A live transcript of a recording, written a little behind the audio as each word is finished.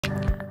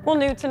Well,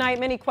 new tonight,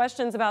 many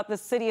questions about the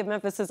city of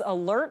Memphis's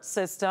alert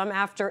system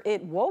after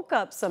it woke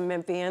up some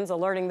Memphians,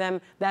 alerting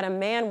them that a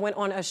man went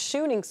on a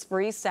shooting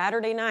spree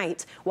Saturday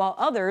night, while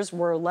others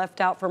were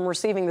left out from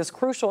receiving this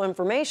crucial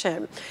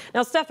information.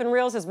 Now, Stephen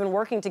Reels has been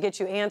working to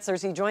get you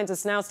answers. He joins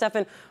us now.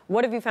 Stephen,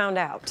 what have you found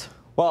out?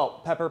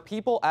 Well, Pepper,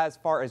 people as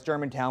far as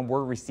Germantown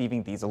were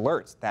receiving these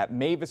alerts that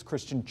Mavis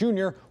Christian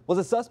Jr. was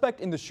a suspect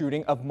in the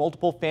shooting of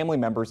multiple family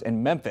members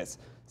in Memphis,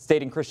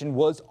 stating Christian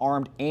was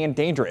armed and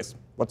dangerous.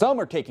 What some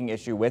are taking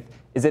issue with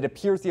is it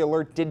appears the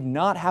alert did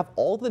not have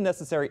all the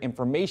necessary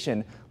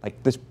information, like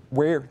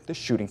where the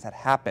shootings had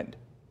happened.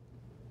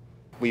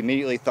 We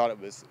immediately thought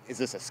is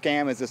this a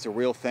scam? Is this a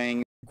real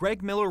thing?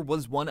 Greg Miller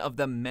was one of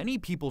the many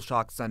people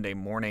shocked Sunday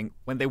morning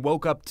when they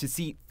woke up to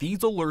see these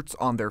alerts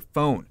on their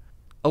phone.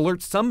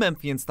 Alerts some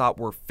Memphians thought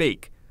were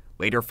fake,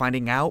 later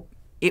finding out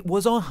it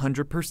was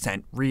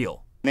 100%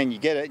 real. And then you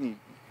get it and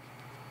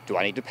do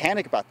I need to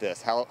panic about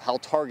this? How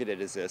targeted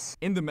is this?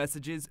 In the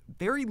messages,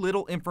 very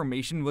little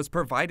information was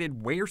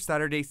provided where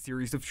Saturday's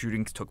series of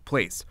shootings took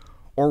place,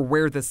 or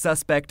where the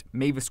suspect,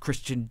 Mavis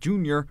Christian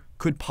Jr.,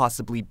 could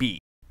possibly be.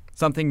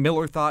 Something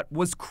Miller thought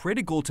was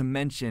critical to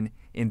mention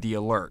in the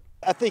alert.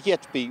 I think you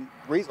have to be,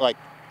 like,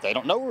 they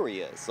don't know where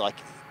he is. Like,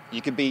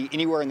 you could be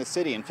anywhere in the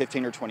city in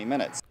 15 or 20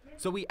 minutes.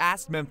 So we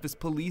asked Memphis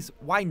police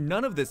why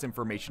none of this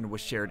information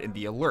was shared in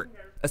the alert.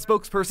 A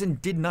spokesperson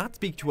did not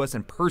speak to us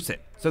in person,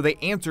 so they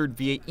answered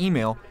via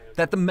email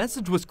that the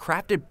message was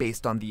crafted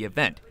based on the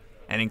event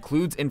and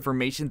includes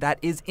information that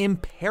is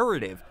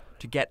imperative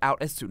to get out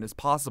as soon as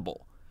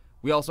possible.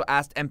 We also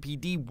asked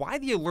MPD why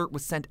the alert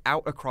was sent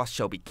out across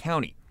Shelby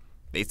County.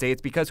 They say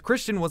it's because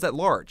Christian was at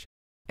large.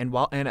 And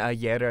while Ana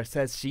Ayera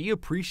says she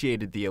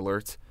appreciated the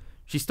alerts,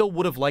 she still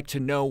would have liked to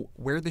know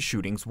where the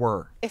shootings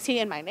were. Is he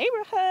in my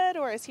neighborhood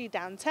or is he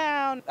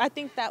downtown? I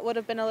think that would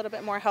have been a little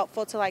bit more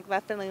helpful to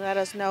definitely let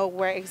us know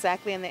where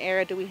exactly in the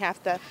area do we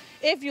have to,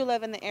 if you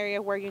live in the area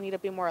where you need to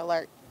be more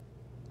alert.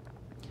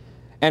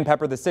 And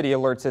Pepper, the city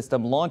alert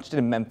system launched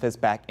in Memphis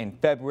back in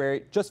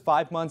February, just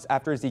 5 months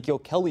after Ezekiel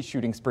Kelly's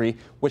shooting spree,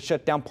 which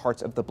shut down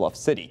parts of the Bluff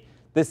City.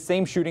 This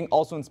same shooting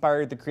also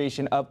inspired the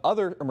creation of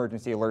other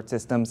emergency alert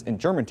systems in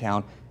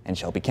Germantown and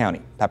Shelby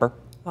County. Pepper?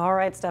 All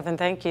right, Stephen,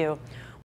 thank you.